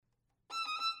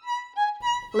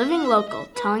Living Local,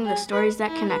 telling the stories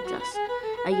that connect us.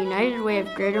 A United Way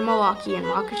of Greater Milwaukee and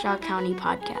Waukesha County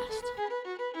podcast.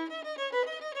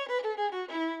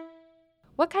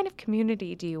 What kind of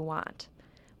community do you want?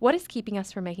 What is keeping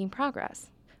us from making progress?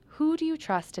 Who do you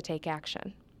trust to take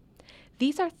action?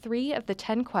 These are 3 of the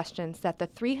 10 questions that the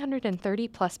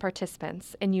 330-plus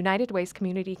participants in United Way's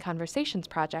Community Conversations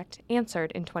Project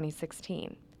answered in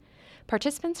 2016.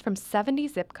 Participants from 70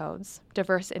 zip codes,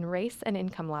 diverse in race and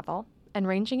income level, and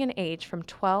ranging in age from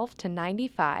 12 to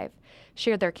 95,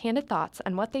 shared their candid thoughts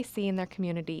on what they see in their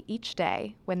community each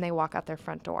day when they walk out their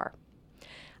front door.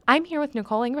 I'm here with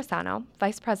Nicole Ingrasano,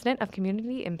 Vice President of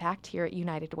Community Impact here at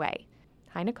United Way.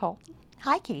 Hi, Nicole.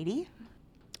 Hi, Katie.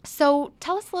 So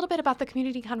tell us a little bit about the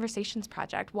Community Conversations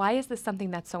Project. Why is this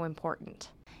something that's so important?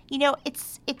 You know,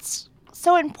 it's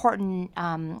so important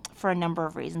for a number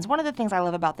of reasons. One of the things I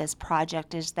love about this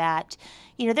project is that,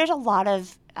 you know, there's a lot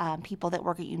of people that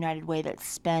work at United Way that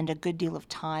spend a good deal of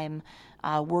time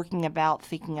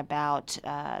thinking about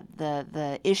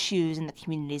the issues in the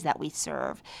communities that we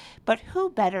serve. But who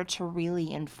better to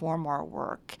really inform our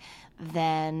work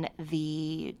than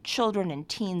the children and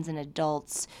teens and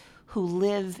adults who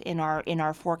live in our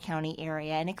 4-county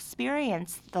area and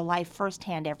experience the life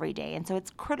firsthand every day. And so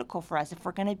it's critical for us, if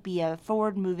we're going to be a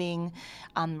forward-moving,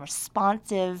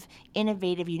 responsive,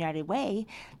 innovative United Way,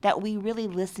 that we really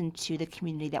listen to the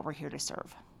community that we're here to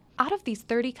serve. Out of these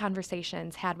 30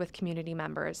 conversations had with community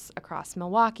members across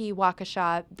Milwaukee,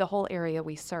 Waukesha, the whole area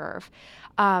we serve,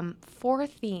 4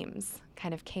 themes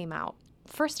kind of came out.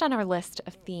 First on our list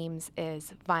of themes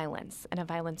is violence and a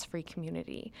violence-free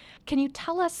community. Can you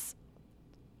tell us,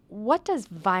 what does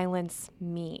violence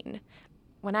mean?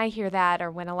 When I hear that,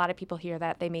 or when a lot of people hear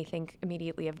that, they may think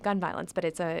immediately of gun violence, but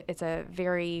it's a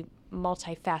very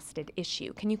multifaceted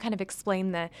issue. Can you kind of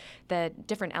explain the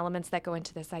different elements that go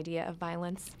into this idea of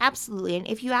violence? Absolutely. And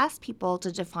if you ask people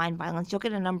to define violence, you'll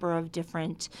get a number of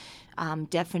different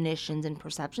definitions and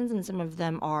perceptions, and some of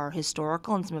them are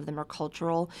historical and some of them are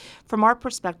cultural. From our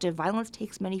perspective, violence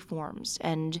takes many forms,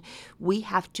 and we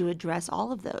have to address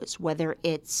all of those, whether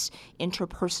it's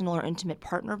interpersonal or intimate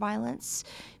partner violence,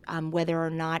 whether or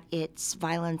not it's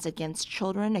violence against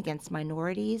children, against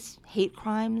minorities, hate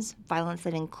crimes, violence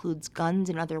that includes guns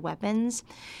and other weapons.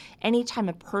 Anytime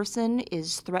a person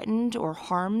is threatened or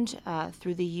harmed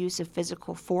through the use of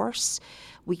physical force,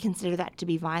 we consider that to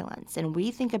be violence. And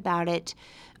we think about it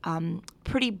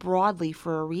pretty broadly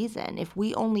for a reason. If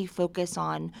we only focus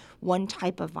on one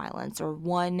type of violence or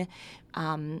one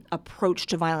approach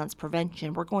to violence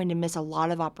prevention, we're going to miss a lot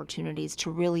of opportunities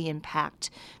to really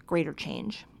impact greater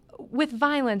change. With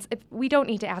violence, we don't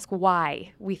need to ask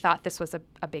why we thought this was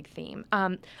a big theme.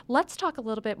 Let's talk a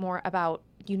little bit more about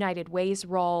United Way's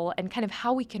role and kind of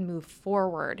how we can move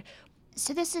forward.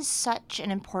 So this is such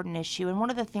an important issue, and one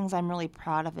of the things I'm really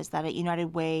proud of is that at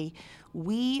United Way,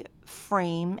 we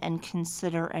frame and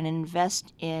consider and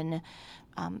invest in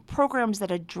programs that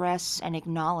address and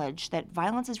acknowledge that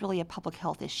violence is really a public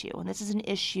health issue. And this is an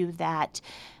issue that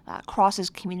crosses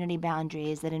community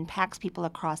boundaries, that impacts people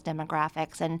across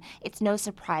demographics. And it's no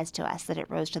surprise to us that it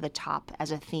rose to the top as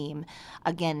a theme,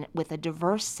 again, with a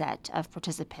diverse set of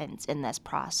participants in this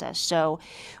process. So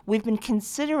we've been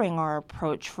considering our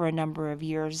approach for a number of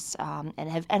years and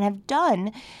have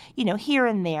done, you know, here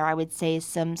and there, I would say,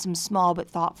 some small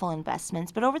but thoughtful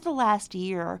investments. But over the last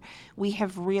year, we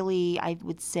have really, I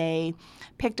would say,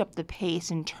 picked up the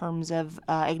pace in terms of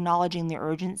acknowledging the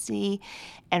urgency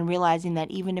and realizing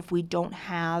that even if we don't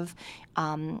have,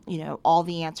 all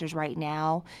the answers right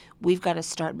now, we've got to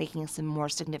start making some more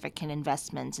significant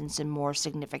investments and some more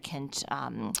significant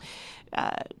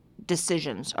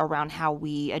decisions around how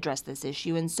we address this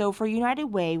issue. And so for United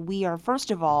Way, we are,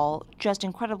 first of all, just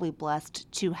incredibly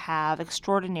blessed to have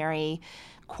extraordinary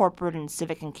corporate and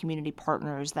civic and community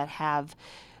partners that have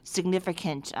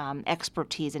significant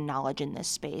expertise and knowledge in this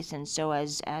space. And so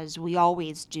as we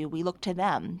always do, we look to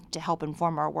them to help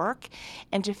inform our work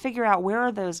and to figure out where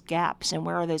are those gaps and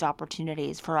where are those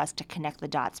opportunities for us to connect the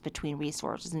dots between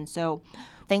resources. And so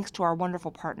thanks to our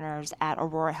wonderful partners at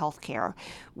Aurora Healthcare,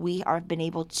 we have been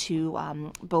able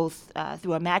to both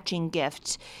through a matching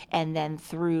gift and then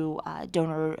through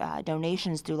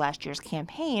donations through last year's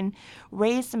campaign,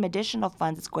 raise some additional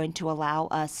funds that's going to allow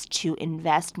us to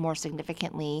invest more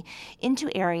significantly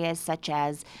into areas such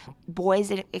as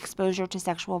boys' exposure to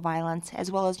sexual violence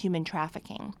as well as human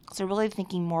trafficking. So really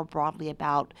thinking more broadly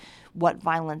about what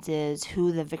violence is,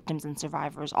 who the victims and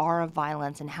survivors are of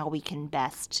violence, and how we can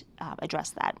best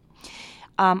address that.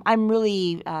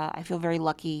 I feel very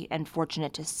lucky and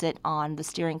fortunate to sit on the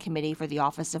steering committee for the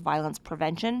Office of Violence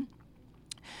Prevention,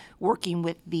 working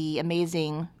with the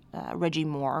amazing Reggie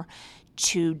Moore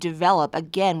to develop,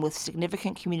 again with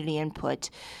significant community input,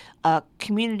 a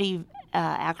community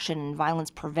action and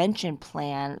violence prevention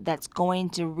plan that's going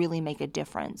to really make a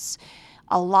difference.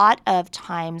 A lot of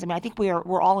times, I think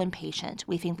we're all impatient.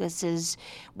 We think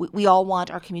we all want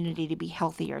our community to be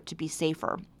healthier, to be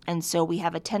safer. And so we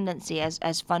have a tendency as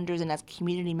funders and as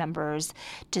community members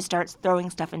to start throwing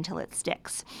stuff until it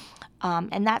sticks.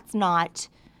 And that's not,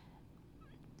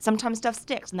 sometimes stuff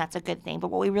sticks, and that's a good thing.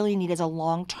 But what we really need is a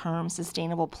long-term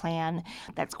sustainable plan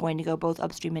that's going to go both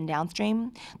upstream and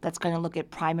downstream, that's going to look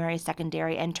at primary,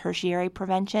 secondary, and tertiary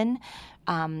prevention,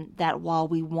 that while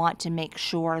we want to make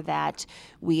sure that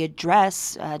we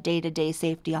address day-to-day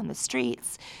safety on the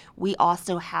streets, we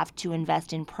also have to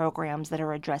invest in programs that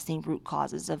are addressing root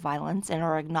causes of violence and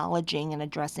are acknowledging and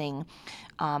addressing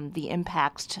the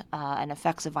impacts and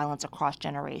effects of violence across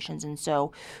generations. And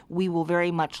so we will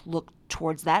very much look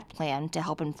towards that plan to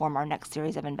help inform our next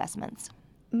series of investments.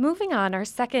 Moving on, our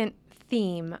second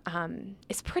theme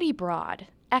is pretty broad: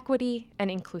 equity and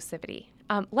inclusivity.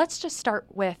 Let's just start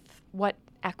with what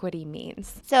equity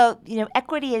means. So,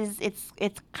 equity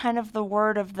it's kind of the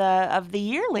word of the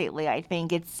year lately. I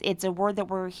think it's a word that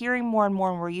we're hearing more and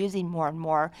more, and we're using more and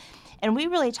more. And we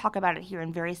really talk about it here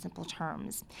in very simple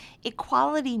terms.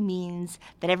 Equality means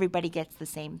that everybody gets the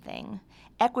same thing.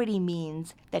 Equity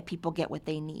means that people get what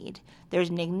they need. There's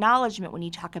an acknowledgement when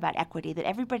you talk about equity that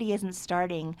everybody isn't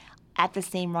starting at the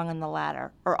same rung on the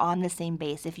ladder or on the same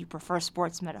base, if you prefer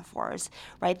sports metaphors,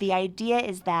 right? The idea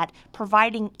is that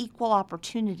providing equal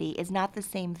opportunity is not the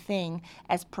same thing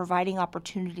as providing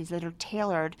opportunities that are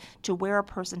tailored to where a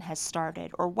person has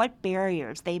started or what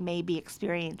barriers they may be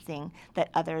experiencing that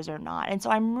others are not. And so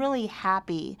I'm really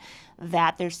happy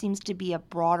that there seems to be a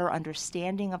broader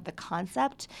understanding of the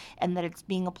concept and that it's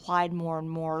being applied more and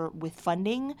more with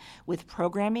funding, with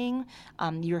programming.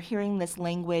 You're hearing this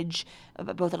language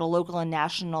both at a local and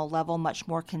national level much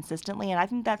more consistently, and I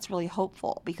think that's really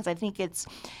hopeful because I think it's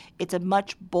a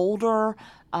much bolder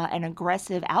and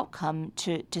aggressive outcome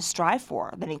to strive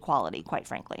for than equality, quite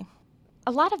frankly.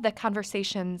 A lot of the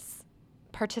conversations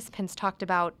participants talked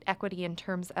about equity in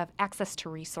terms of access to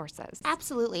resources.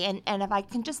 Absolutely, and if I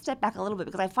can just step back a little bit,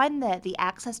 because I find that the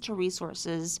access to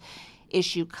resources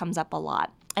issue comes up a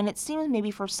lot, and it seems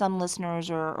maybe for some listeners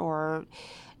or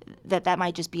that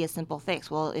might just be a simple fix.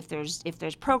 Well, if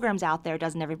there's programs out there,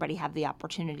 doesn't everybody have the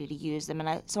opportunity to use them?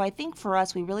 And so I think for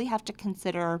us, we really have to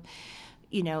consider,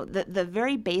 the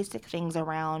very basic things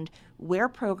around where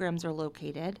programs are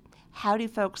located, how do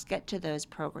folks get to those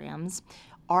programs,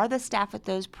 are the staff at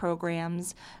those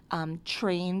programs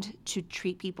trained to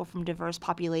treat people from diverse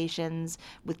populations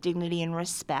with dignity and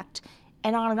respect?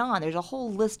 And on and on. There's a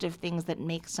whole list of things that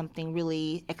make something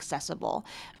really accessible.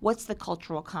 What's the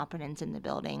cultural competence in the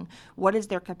building? What is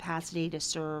their capacity to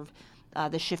serve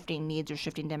the shifting needs or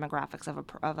shifting demographics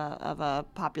of a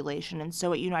population? And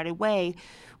so at United Way,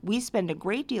 we spend a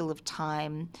great deal of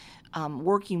time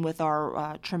working with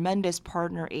our tremendous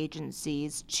partner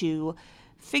agencies to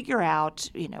figure out,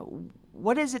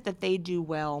 what is it that they do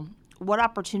well? What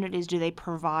opportunities do they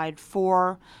provide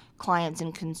for clients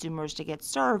and consumers to get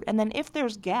served? And then if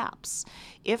there's gaps,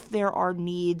 if there are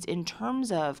needs in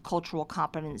terms of cultural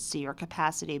competency or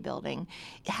capacity building,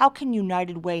 how can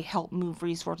United Way help move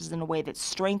resources in a way that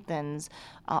strengthens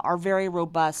our very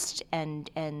robust and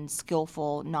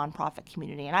skillful nonprofit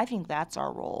community? And I think that's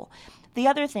our role. The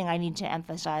other thing I need to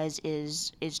emphasize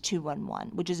is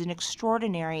 211, which is an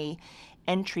extraordinary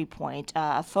entry point,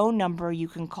 a phone number you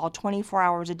can call 24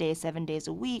 hours a day, 7 days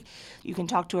a week. You can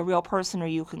talk to a real person or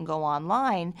you can go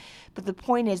online. But the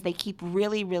point is they keep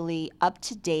really, really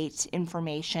up-to-date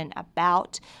information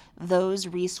about those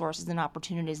resources and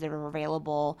opportunities that are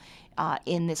available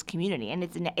in this community. And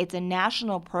it's a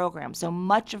national program, so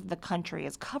much of the country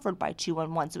is covered by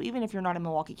 211. So even if you're not in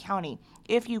Milwaukee County,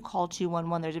 if you call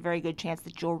 211, there's a very good chance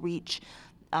that you'll reach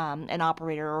an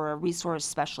operator or a resource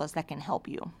specialist that can help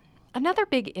you. Another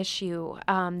big issue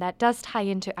that does tie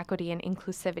into equity and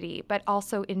inclusivity, but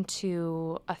also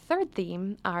into a third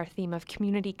theme, our theme of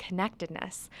community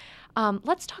connectedness.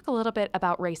 Let's talk a little bit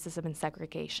about racism and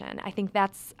segregation. I think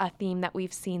that's a theme that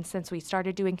we've seen since we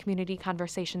started doing community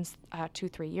conversations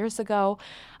 2-3 years ago,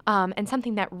 and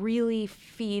something that really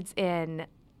feeds in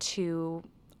to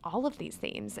all of these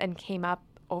themes and came up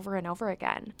over and over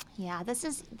again. Yeah, this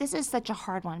is such a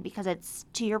hard one because it's,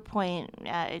 to your point,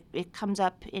 it comes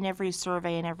up in every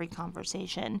survey and every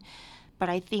conversation. But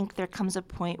I think there comes a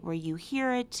point where you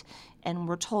hear it and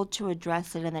we're told to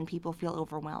address it and then people feel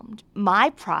overwhelmed. My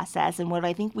process and what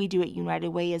I think we do at United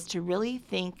Way is to really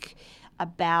think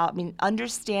about,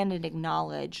 understand and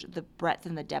acknowledge the breadth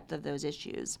and the depth of those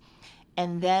issues.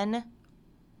 and then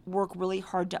work really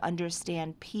hard to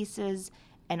understand pieces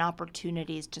and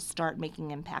opportunities to start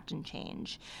making impact and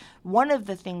change. One of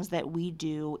the things that we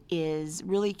do is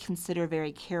really consider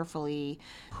very carefully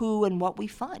who and what we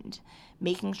fund,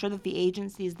 making sure that the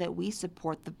agencies that we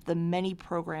support, the many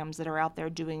programs that are out there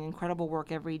doing incredible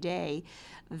work every day,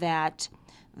 that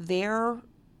their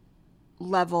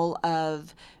level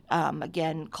of,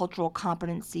 again, cultural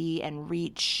competency and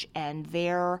reach and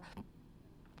their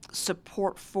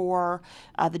support for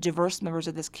the diverse members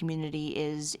of this community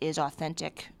is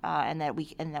authentic, and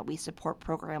that we support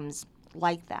programs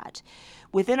like that.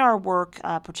 Within our work,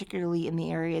 particularly in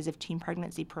the areas of teen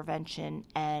pregnancy prevention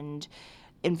and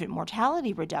infant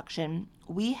mortality reduction,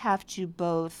 we have to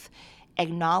both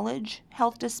acknowledge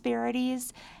health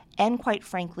disparities and, quite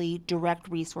frankly, direct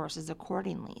resources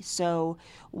accordingly. So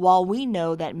while we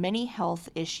know that many health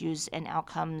issues and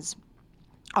outcomes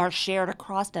are shared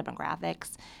across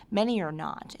demographics, many are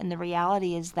not. And the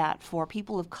reality is that for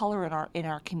people of color in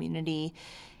our community,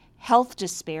 health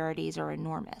disparities are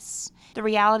enormous. The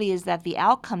reality is that the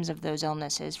outcomes of those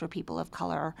illnesses for people of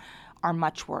color are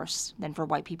much worse than for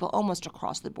white people almost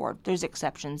across the board. There's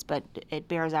exceptions, but it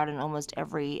bears out in almost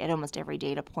every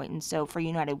data point. And so for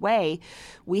United Way,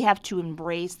 we have to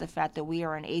embrace the fact that we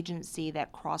are an agency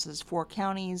that crosses 4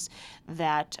 counties,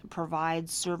 that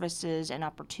provides services and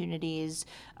opportunities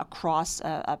across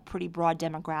a pretty broad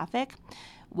demographic,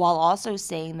 while also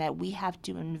saying that we have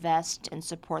to invest and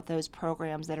support those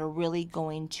programs that are really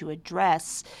going to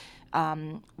address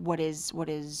what is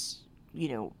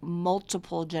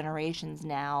multiple generations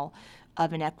now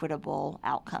of inequitable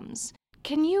outcomes.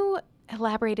 Can you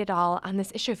elaborate at all on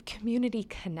this issue of community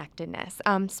connectedness?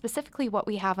 Specifically, what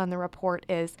we have on the report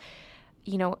is,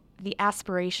 the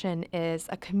aspiration is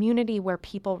a community where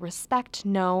people respect,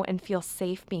 know, and feel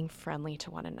safe being friendly to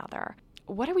one another.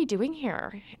 What are we doing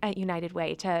here at United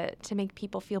Way to make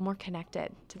people feel more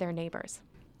connected to their neighbors?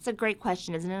 It's a great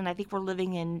question, isn't it? And I think we're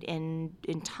living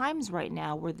in times right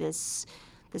now where this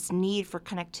need for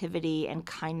connectivity and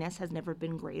kindness has never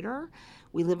been greater.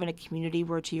 We live in a community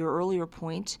where, to your earlier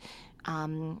point,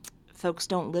 folks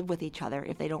don't live with each other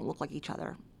if they don't look like each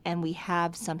other. And we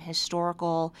have some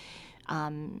historical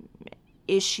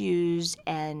issues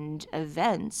and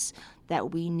events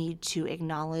that we need to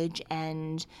acknowledge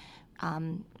and,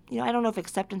 I don't know if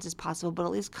acceptance is possible, but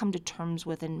at least come to terms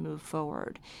with and move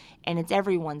forward. And it's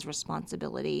everyone's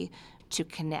responsibility to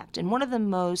connect. And one of the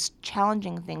most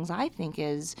challenging things, I think,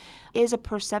 is a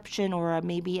perception or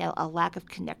maybe a lack of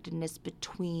connectedness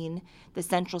between the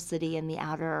central city and the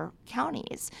outer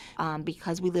counties,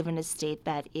 because we live in a state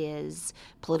that is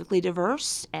politically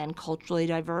diverse and culturally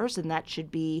diverse, and that should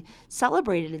be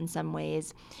celebrated in some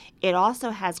ways. It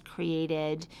also has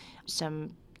created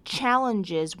some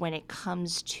challenges when it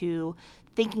comes to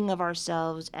thinking of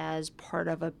ourselves as part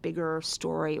of a bigger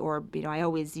story, or, I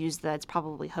always use that, it's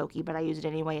probably hokey, but I use it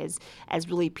anyway, as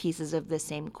really pieces of the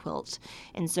same quilt.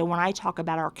 And so when I talk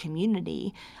about our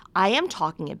community, I am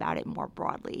talking about it more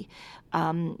broadly.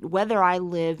 Whether I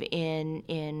live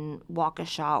in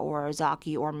Waukesha or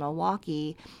Ozaukee or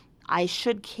Milwaukee, I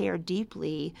should care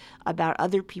deeply about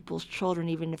other people's children,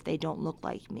 even if they don't look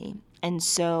like me. And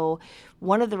so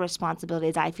one of the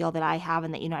responsibilities I feel that I have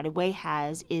and that United Way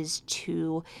has is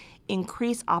to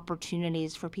increase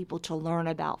opportunities for people to learn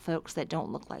about folks that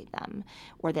don't look like them,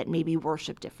 or that maybe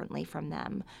worship differently from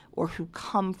them, or who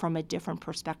come from a different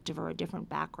perspective or a different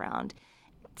background.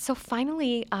 So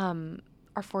finally,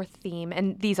 our fourth theme,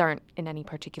 and these aren't in any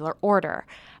particular order,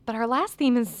 but our last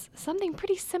theme is something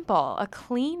pretty simple: a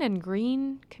clean and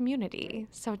green community.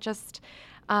 So just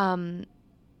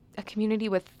a community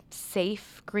with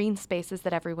safe green spaces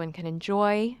that everyone can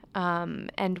enjoy,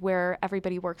 and where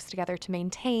everybody works together to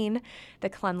maintain the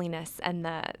cleanliness and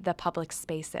the public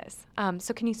spaces.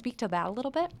 So can you speak to that a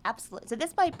little bit? Absolutely. So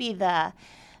this might be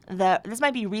this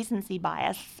might be recency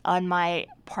bias on my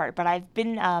part, but I've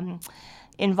been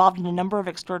involved in a number of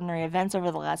extraordinary events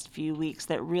over the last few weeks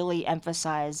that really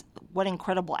emphasize what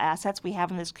incredible assets we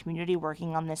have in this community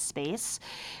working on this space,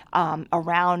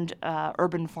 around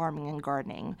urban farming and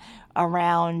gardening,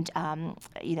 around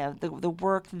the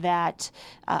work that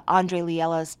Andre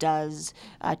Lielis does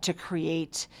to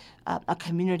create a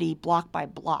community block by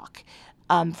block.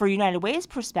 For United Way's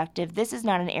perspective, this is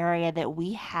not an area that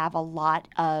we have a lot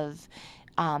of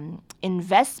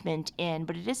investment in,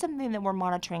 but it is something that we're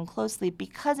monitoring closely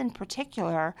because, in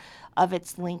particular, of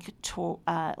its link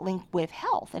with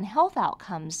health and health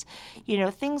outcomes.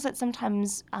 Things that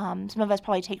sometimes some of us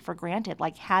probably take for granted,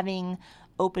 like having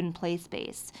open play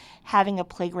space, having a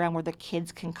playground where the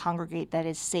kids can congregate that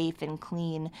is safe and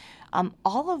clean.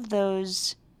 All of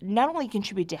those not only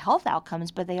contribute to health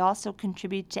outcomes, but they also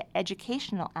contribute to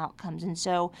educational outcomes. And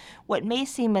so what may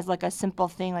seem as like a simple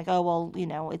thing, like, oh,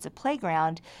 well, it's a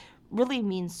playground, really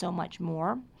means so much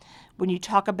more. When you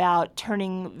talk about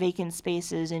turning vacant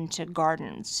spaces into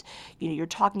gardens, you're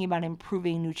talking about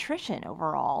improving nutrition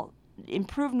overall.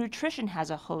 Improved nutrition has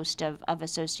a host of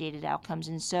associated outcomes.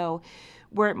 And so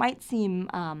where it might seem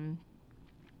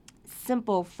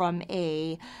simple from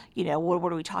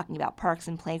what are we talking about, parks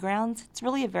and playgrounds, it's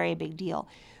really a very big deal.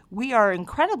 We are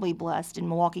incredibly blessed in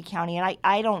Milwaukee County, and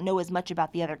I don't know as much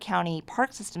about the other county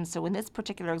park systems, so in this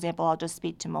particular example, I'll just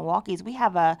speak to Milwaukee's. We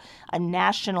have a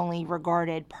nationally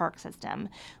regarded park system.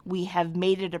 We have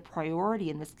made it a priority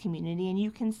in this community, and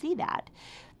you can see that.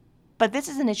 But this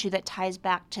is an issue that ties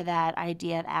back to that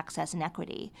idea of access and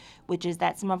equity, which is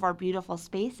that some of our beautiful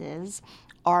spaces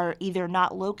are either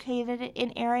not located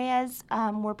in areas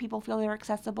where people feel they're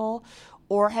accessible,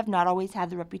 or have not always had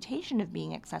the reputation of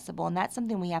being accessible. And that's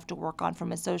something we have to work on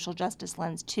from a social justice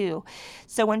lens too.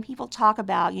 So when people talk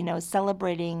about,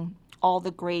 celebrating all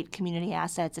the great community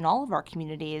assets in all of our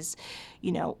communities,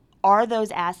 are those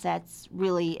assets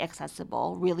really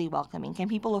accessible, really welcoming? Can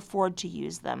people afford to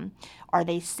use them? Are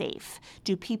they safe?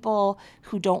 Do people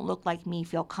who don't look like me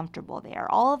feel comfortable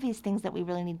there? All of these things that we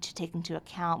really need to take into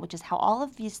account, which is how all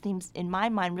of these themes, in my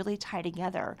mind, really tie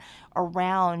together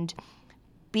around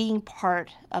being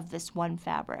part of this one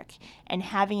fabric and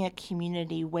having a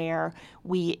community where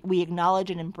we acknowledge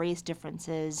and embrace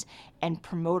differences and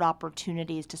promote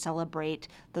opportunities to celebrate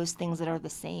those things that are the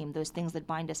same, those things that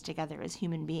bind us together as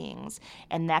human beings.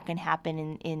 And that can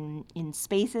happen in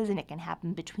spaces, and it can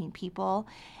happen between people.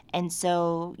 And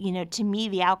so, to me,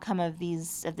 the outcome of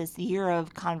this year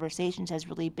of conversations has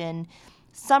really been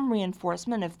some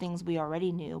reinforcement of things we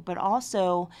already knew, but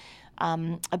also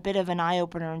a bit of an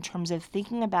eye-opener in terms of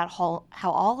thinking about how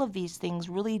all of these things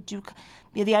really do,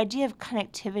 the idea of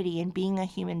connectivity and being a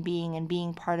human being and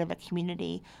being part of a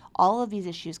community, all of these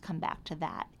issues come back to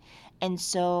that. And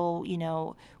so,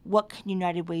 what can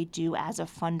United Way do as a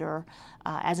funder,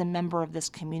 as a member of this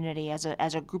community, as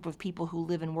a group of people who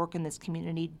live and work in this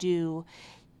community, do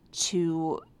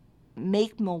to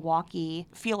make Milwaukee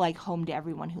feel like home to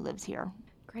everyone who lives here?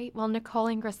 Great. Well, Nicole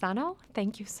Ingressano,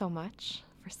 thank you so much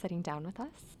for sitting down with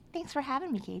us. Thanks for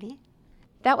having me, Katie.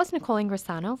 That was Nicole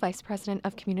Ingressano, Vice President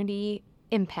of Community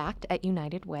Impact at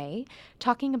United Way,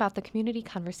 talking about the Community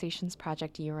Conversations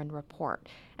Project Year-End Report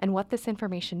and what this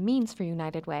information means for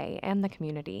United Way and the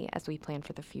community as we plan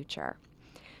for the future.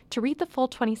 To read the full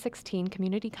 2016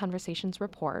 Community Conversations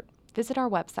Report, visit our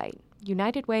website,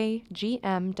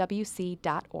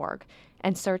 unitedwaygmwc.org,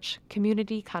 and search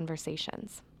Community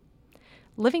Conversations.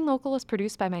 Living Local is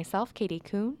produced by myself, Katie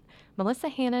Kuhn, Melissa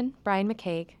Hannon, Brian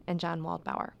McCaig, and John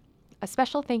Waldbauer. A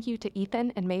special thank you to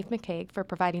Ethan and Maeve McCaig for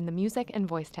providing the music and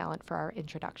voice talent for our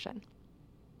introduction.